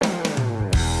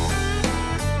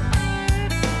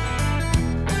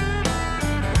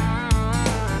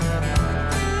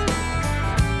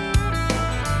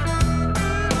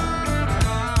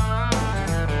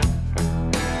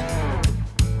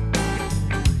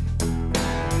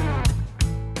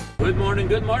Good morning,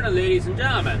 ladies and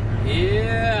gentlemen.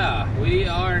 Yeah, we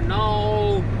are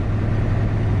now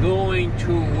going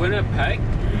to Winnipeg,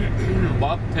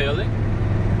 bobtailing,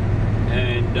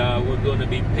 and we're going to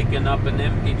be picking up an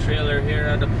empty trailer here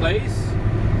at a place,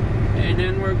 and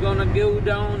then we're going to go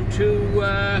down to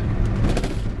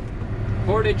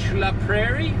Portage La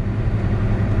Prairie,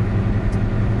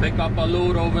 pick up a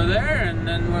load over there, and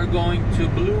then we're going to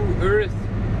Blue Earth,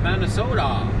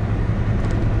 Minnesota.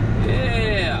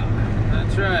 Yeah,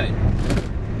 that's right.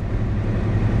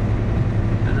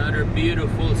 Another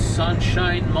beautiful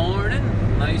sunshine morning,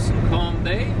 nice and calm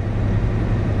day.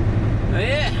 But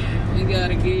yeah, we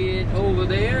gotta get over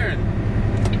there and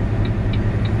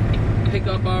pick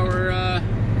up our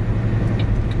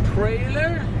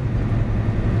trailer.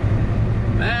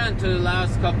 Man, the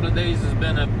last couple of days has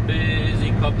been a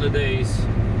busy couple of days.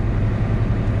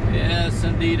 Yes,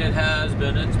 indeed it has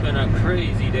been. It's been a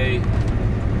crazy day.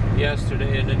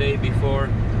 Yesterday and the day before.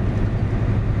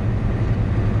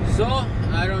 So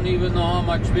I don't even know how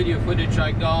much video footage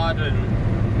I got and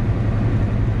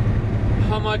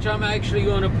how much I'm actually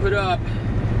going to put up.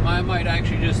 I might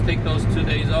actually just take those 2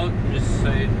 days out and just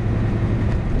say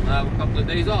I have a couple of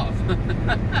days off.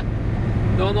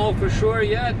 Don't know for sure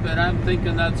yet, but I'm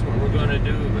thinking that's what we're going to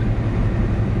do.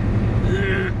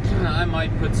 But I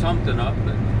might put something up,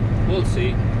 but we'll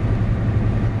see.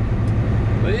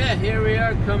 But yeah, here we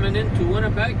are coming into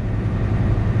Winnipeg.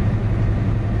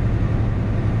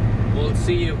 We'll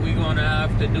see if we're going to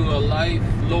have to do a live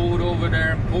load over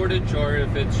there in Portage or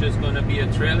if it's just going to be a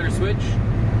trailer switch.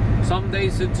 Some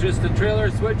days it's just a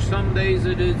trailer switch, some days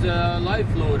it is a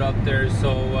live load up there.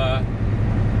 So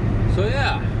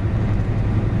yeah.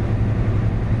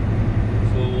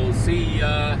 So we'll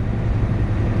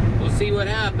see what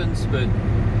happens, but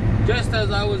just as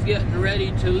I was getting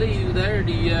ready to leave there,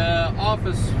 the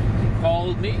office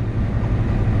called me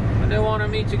and they wanted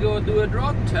me to go do a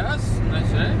drug test, and I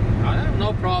said I have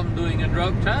no problem doing a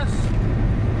drug test,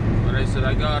 but I said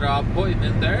I got an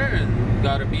appointment there and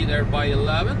got to be there by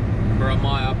 11 for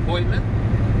my appointment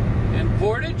in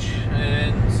Portage,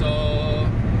 and so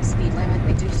speed limit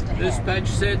reduced ahead. Dispatch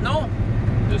said no,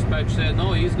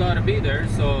 he's got to be there,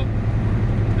 so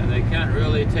they can't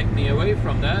really take me away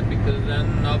from that because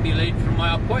then I'll be late for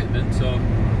my appointment. So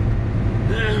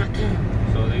they're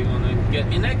gonna get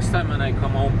me next time when I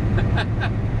come home.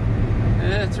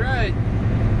 That's right.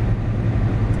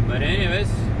 But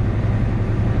anyways,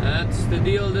 that's the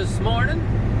deal this morning.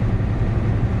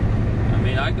 I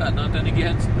mean, I got nothing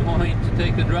against going to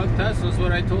take a drug test. That's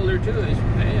what I told her too. I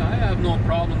said, hey, I have no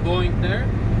problem going there.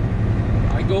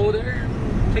 I go there,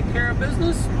 take care of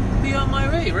business, be on my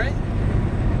way, right?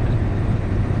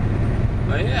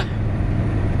 But yeah,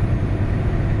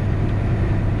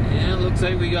 looks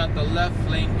like we got the left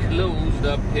lane closed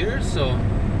up here, so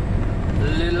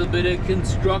a little bit of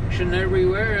construction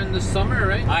everywhere in the summer,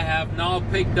 right? I have now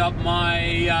picked up my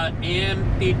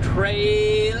empty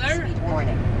trailer. Speed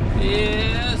warning.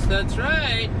 Yes, that's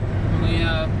right. We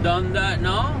have done that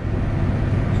now.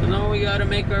 So now we got to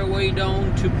make our way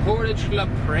down to Portage La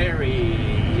Prairie.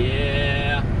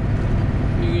 Yeah,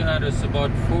 we got us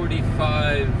about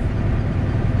 45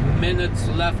 minutes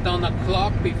left on the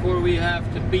clock before we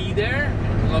have to be there.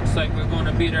 It looks like we're going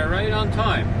to be there right on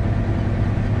time.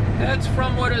 That's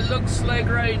from what it looks like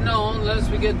right now, unless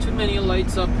we get too many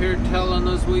lights up here telling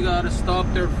us we got to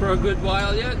stop there for a good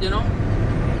while yet, you know.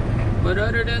 But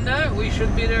other than that, we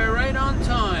should be there right on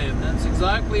time. That's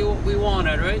exactly what we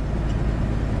wanted, right?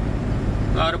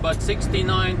 Got about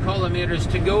 69 kilometers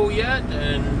to go yet,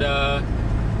 and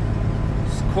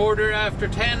it's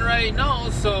 10:15 right now,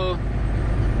 so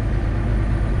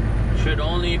should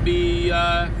only be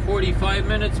 45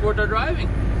 minutes worth of driving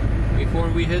before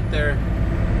we hit their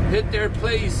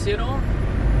place, you know.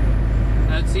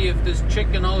 Let's see if this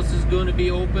chicken house is going to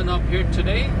be open up here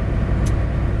today.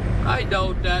 I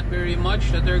doubt that very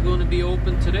much that they're going to be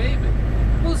open today, but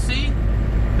we'll see.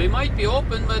 They might be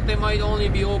open, but they might only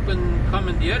be open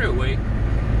coming the other way.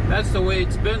 That's the way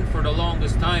it's been for the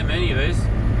longest time anyways.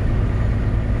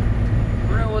 I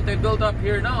wonder what they built up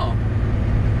here now.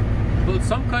 Built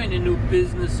some kind of new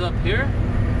business up here.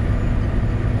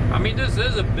 I mean, this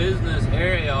is a business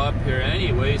area up here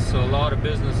anyway, so a lot of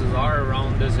businesses are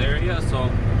around this area, so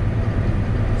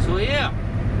yeah,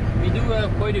 we do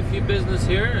have quite a few business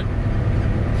here,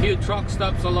 a few truck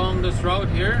stops along this route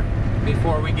here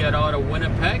before we get out of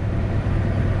Winnipeg.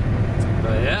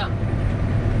 But yeah,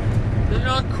 do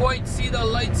not quite see the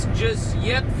lights just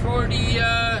yet for the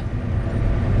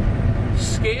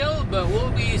scale, but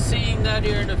we'll be seeing that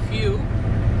here in a few.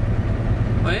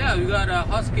 But yeah, we got a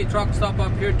Husky truck stop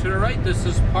up here to the right. This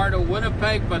is part of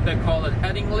Winnipeg, but they call it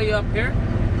Headingley up here.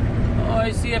 Oh,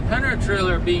 I see a Penner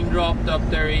trailer being dropped up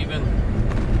there even.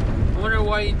 I wonder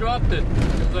why he dropped it.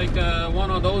 It's like one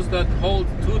of those that hold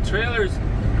 2 trailers.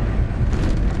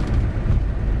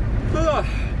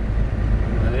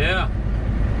 Yeah.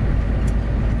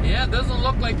 Yeah, it doesn't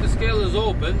look like the scale is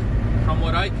open. From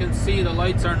what I can see, the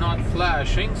lights are not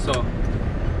flashing, so...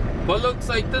 But looks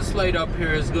like this light up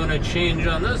here is going to change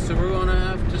on this, so we're going to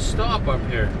have to stop up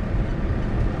here.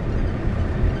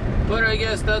 But I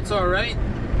guess that's alright.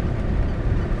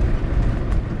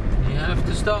 You have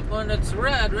to stop when it's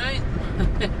red, right?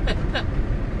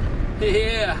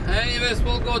 Yeah, anyways,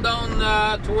 we'll go down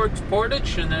towards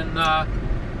Portage, and then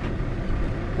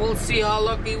we'll see how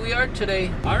lucky we are today.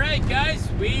 Alright guys,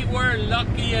 we were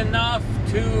lucky enough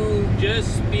to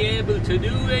just be able to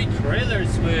do a trailer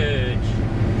switch.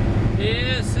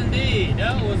 Yes indeed,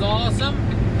 that was awesome.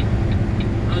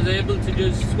 I was able to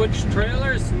just switch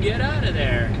trailers and get out of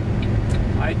there.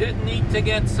 I did need to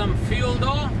get some fuel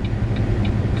though.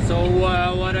 So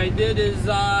what I did is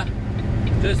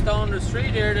just down the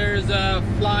street here, there's a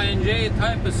Flying J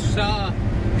type of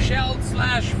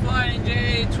Shell/Flying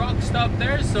J truck stop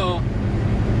there. So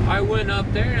I went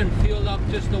up there and fueled up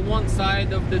just the one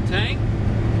side of the tank.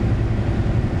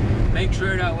 Make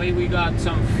sure that way we got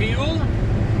some fuel.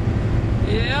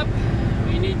 Yep,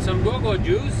 we need some go-go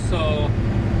juice, so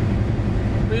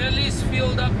we at least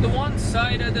filled up the one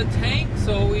side of the tank,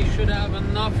 so we should have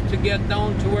enough to get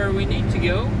down to where we need to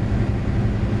go.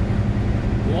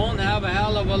 Won't have a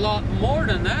hell of a lot more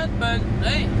than that, but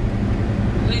hey,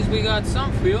 at least we got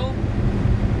some fuel.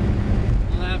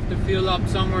 We'll have to fuel up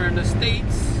somewhere in the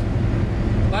States,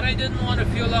 but I didn't want to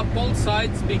fuel up both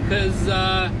sides because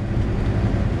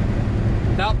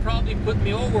that'll probably put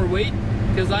me overweight.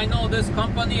 Because I know this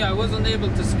company, I wasn't able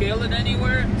to scale it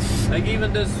anywhere. Like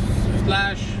even this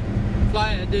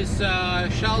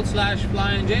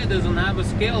Shell/Flying J doesn't have a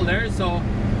scale there, so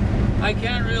I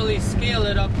can't really scale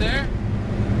it up there.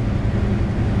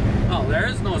 Oh, there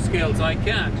is no scale, so I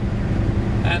can't.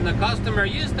 And the customer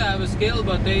used to have a scale,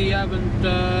 but they haven't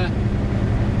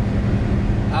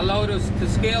allowed us to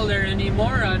scale there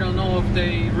anymore. I don't know if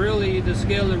the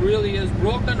scale really is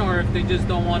broken, or if they just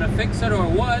don't want to fix it or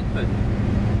what, but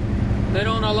they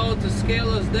don't allow to scale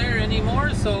us there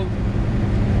anymore, so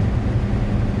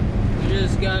we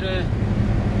just gotta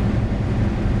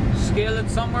scale it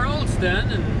somewhere else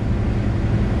then. And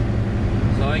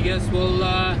so I guess we'll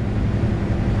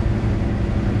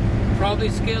probably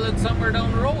scale it somewhere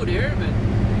down the road here, but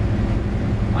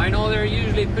I know they're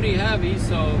usually pretty heavy,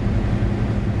 so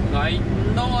I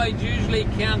know I usually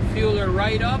can't fuel her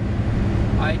right up.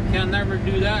 I can never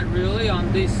do that really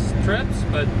on these trips,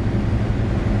 but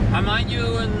I mind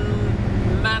you, in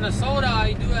Manitoba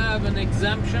I do have an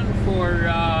exemption for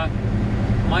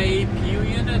my APU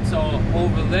unit, so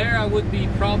over there I would be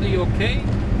probably okay.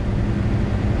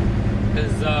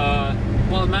 Because,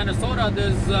 well, Manitoba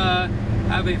does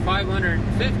have a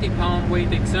 550 pound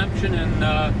weight exemption, and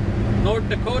North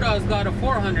Dakota has got a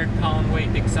 400 pound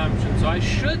weight exemption, so I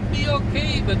should be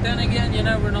okay, but then again, you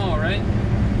never know, right?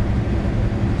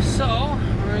 So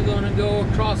we're gonna go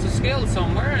across the scale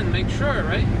somewhere and make sure,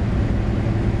 right?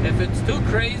 If it's too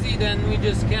crazy, then we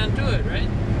just can't do it, right?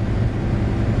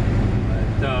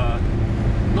 But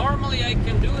normally I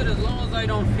can do it as long as I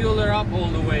don't fuel her up all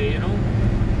the way, you know?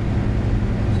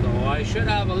 So I should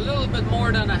have a little bit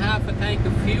more than a half a tank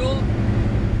of fuel.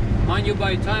 Mind you,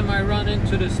 by the time I run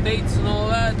into the States and all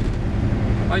that,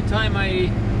 by the time I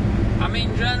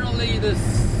mean, generally this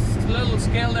little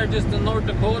scale there just in North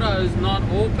Dakota is not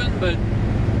open, but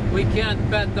we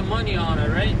can't bet the money on it,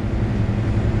 right?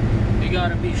 We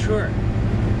gotta be sure.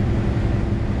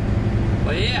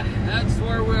 But yeah, that's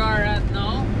where we are at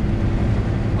now.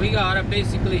 We gotta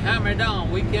basically hammer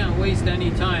down. We can't waste any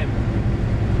time.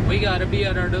 We gotta be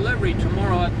at our delivery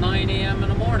tomorrow at 9 a.m. in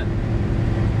the morning.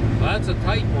 So that's a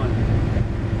tight one.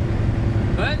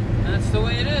 But that's the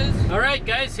way it is. Alright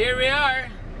guys, here we are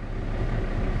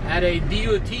at a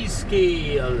DOT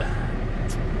scale,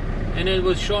 and it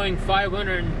was showing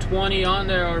 520 on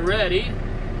there already,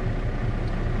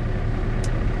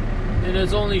 and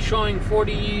it's only showing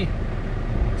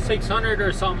 4,600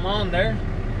 or something on there,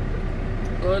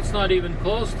 so it's not even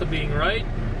close to being right.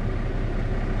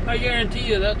 I guarantee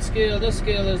you that scale, this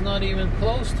scale is not even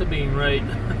close to being right.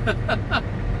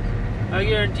 I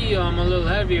guarantee you I'm a little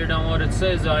heavier than what it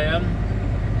says I am.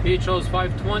 It shows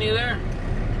 520 there.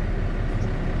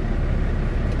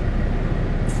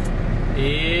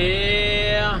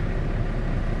 Yeah,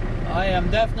 I am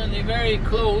definitely very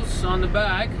close on the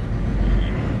back.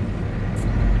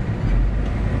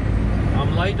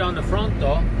 some light on the front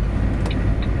though.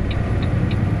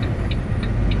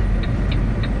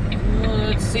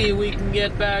 Let's see if we can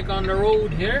get back on the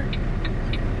road here.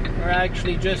 We're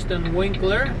actually just in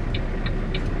Winkler.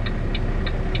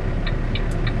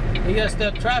 I guess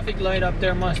that traffic light up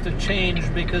there must have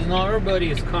changed because now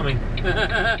everybody is coming.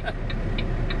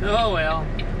 Oh well.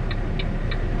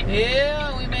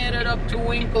 Yeah, we made it up to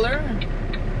Winkler.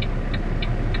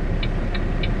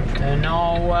 And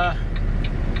now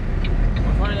we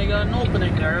finally got an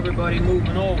opening there. Everybody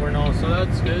moving over now, so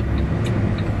that's good.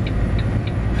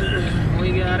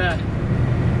 We gotta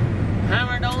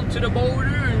hammer down to the border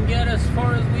and get as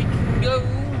far as we can go.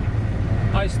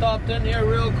 I stopped in here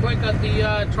real quick at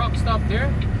the truck stop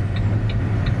there.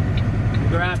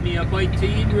 Grabbed me a bite to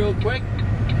eat real quick.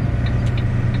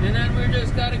 And then we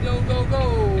just gotta go, go,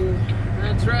 go.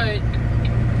 That's right.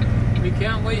 We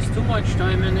can't waste too much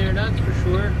time in there, that's for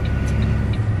sure.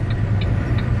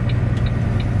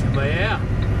 But yeah.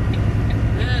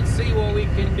 Let's see what we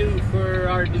can do for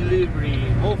our delivery.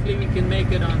 Hopefully we can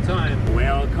make it on time.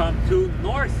 Welcome to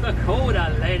North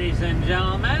Dakota, ladies and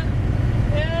gentlemen.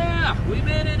 Yeah, we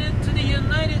made it into the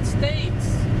United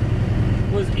States.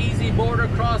 It was easy border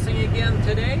crossing again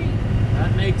today.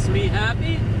 That makes me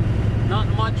happy. Not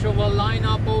much of a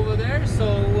lineup over there,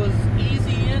 so it was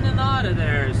easy in and out of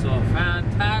there. So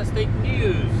fantastic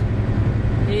news.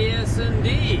 Yes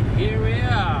indeed, here we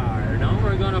are. Now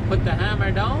we're gonna put the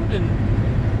hammer down and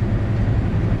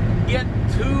get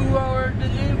to our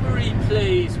delivery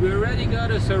place. We already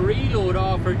got us a reload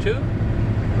offer too.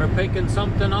 We're picking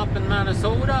something up in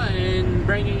Minnesota and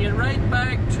bringing it right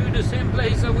back to the same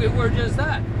place that we were just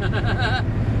at.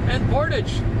 In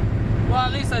Portage. Well,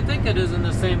 at least I think it is in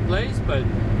the same place, but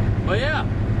yeah.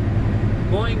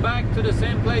 Going back to the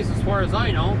same place as far as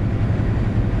I know.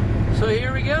 So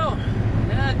here we go.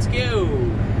 Let's go.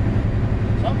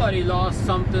 Somebody lost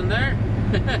something there.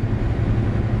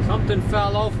 Something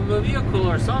fell off of a vehicle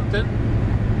or something.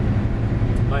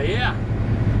 But yeah,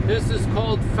 this is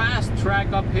called Fast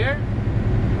Track up here.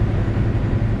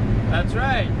 That's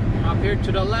right. Up here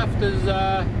to the left is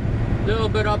a little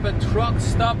bit up a truck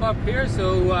stop up here.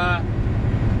 So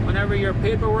whenever your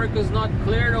paperwork is not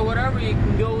cleared or whatever, you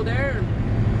can go there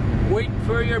and wait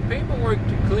for your paperwork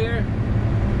to clear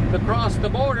to cross the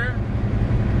border.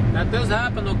 That does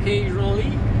happen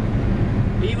occasionally,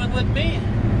 even with me.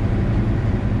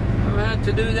 I've had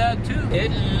to do that too.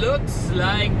 It looks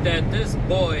like that this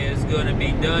boy is going to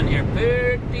be done here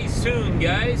pretty soon,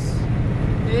 guys.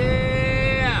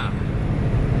 Yeah.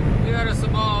 We got us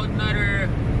about another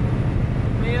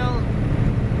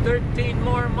 13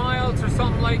 more miles or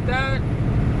something like that.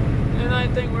 And I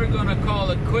think we're going to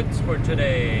call it quits for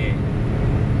today.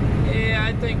 Yeah,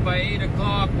 I think by 8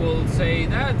 o'clock we'll say,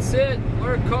 that's it.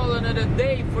 We're calling it a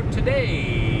day for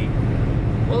today.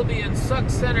 We'll be in Sauk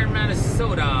Centre,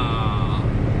 Minnesota.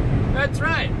 That's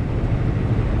right.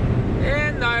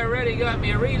 And I already got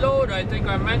me a reload. I think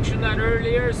I mentioned that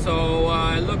earlier, so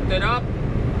I looked it up.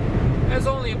 There's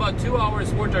only about 2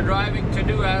 hours worth of driving to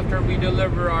do after we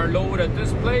deliver our load at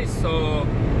this place. So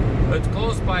it's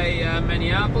close by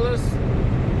Minneapolis.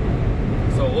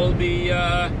 So we'll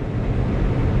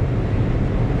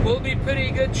be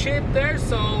pretty good shape there.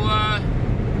 So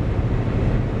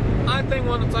I think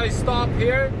once I stop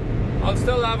here, I'll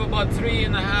still have about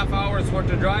 3.5 hours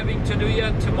worth of driving to do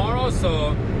yet tomorrow.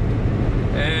 So,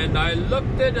 and I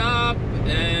looked it up,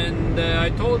 and I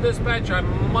told dispatch I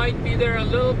might be there a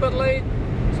little bit late.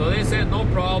 So they said no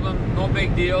problem, no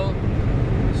big deal.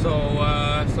 So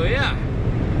yeah,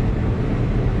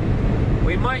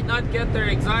 we might not get there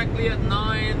exactly at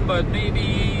 9, but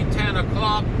maybe 10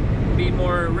 o'clock be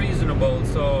more reasonable.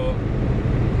 So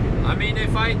I mean,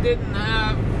 if I didn't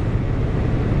have,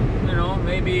 you know,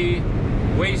 maybe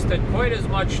wasted quite as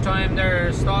much time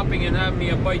there stopping and having me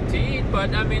a bite to eat,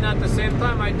 but I mean, at the same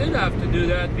time I did have to do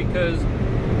that because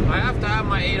I have to have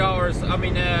my 8 hours, I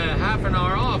mean half an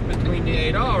hour off between the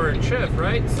 8-hour shift,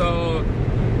 right? So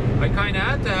I kind of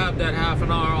had to have that half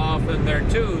an hour off in there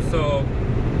too. So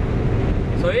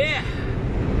yeah,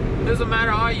 doesn't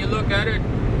matter how you look at it,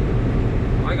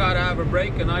 I gotta have a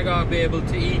break and I gotta be able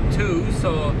to eat too.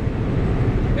 So,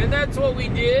 and that's what we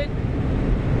did.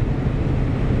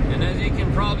 And as you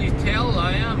can probably tell,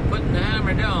 I am putting the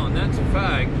hammer down. That's a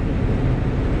fact.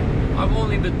 I've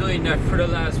only been doing that for the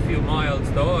last few miles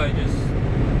though. I just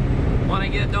want to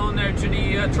get down there to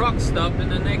the truck stop in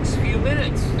the next few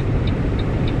minutes.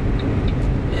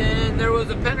 And there was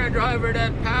a Penner driver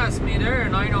that passed me there,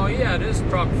 and I know he had his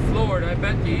truck floored. I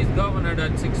bet you he's governor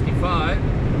at 65.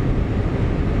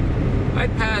 I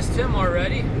passed him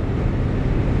already.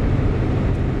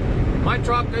 My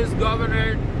truck is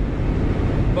governor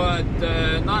but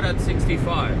not at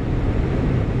 65.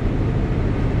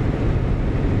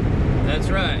 That's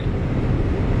right.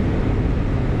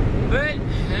 But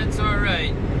that's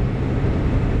alright.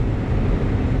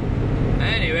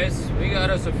 Anyways, we got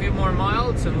us a few more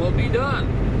miles and we'll be done.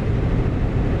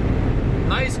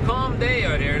 Nice calm day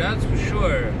out here, that's for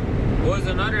sure. It was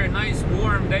another nice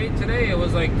warm day today. It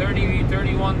was like 30,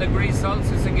 31 degrees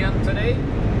Celsius again today.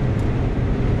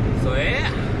 So yeah,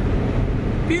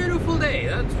 beautiful day,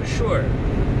 that's for sure.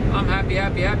 I'm happy,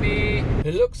 happy, happy.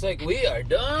 It looks like we are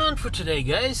done for today,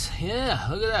 guys. Yeah,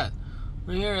 look at that.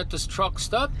 We're here at this truck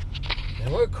stop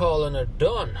and we're calling it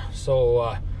done.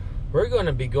 So we're going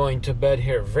to be going to bed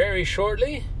here very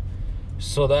shortly,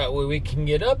 so that way we can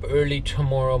get up early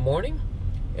tomorrow morning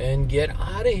and get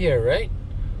out of here, right?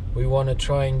 We want to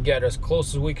try and get as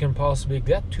close as we can possibly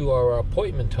get to our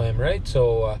appointment time, right?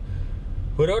 So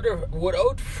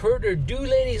without further ado,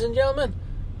 ladies and gentlemen,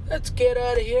 let's get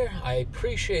out of here. I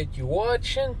appreciate you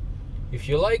watching. If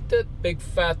you liked it, big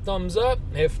fat thumbs up.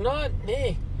 If not,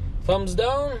 hey, thumbs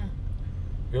down.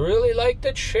 If you really liked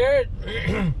it, share it.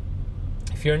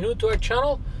 If you're new to our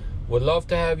channel, would love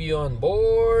to have you on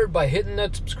board by hitting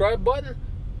that subscribe button.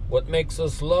 What makes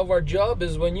us love our job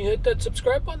is when you hit that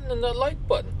subscribe button and that like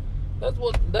button.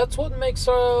 That's what makes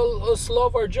us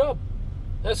love our job.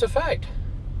 That's a fact.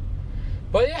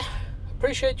 But yeah,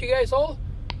 appreciate you guys all.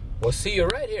 We'll see you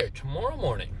right here tomorrow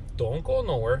morning. Don't go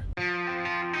nowhere.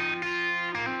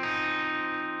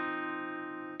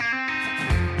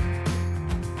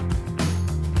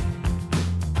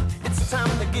 It's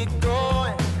time to get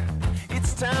going.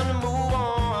 It's time to move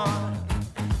on.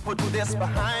 Put this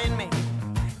behind me.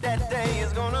 That day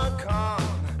is gonna come.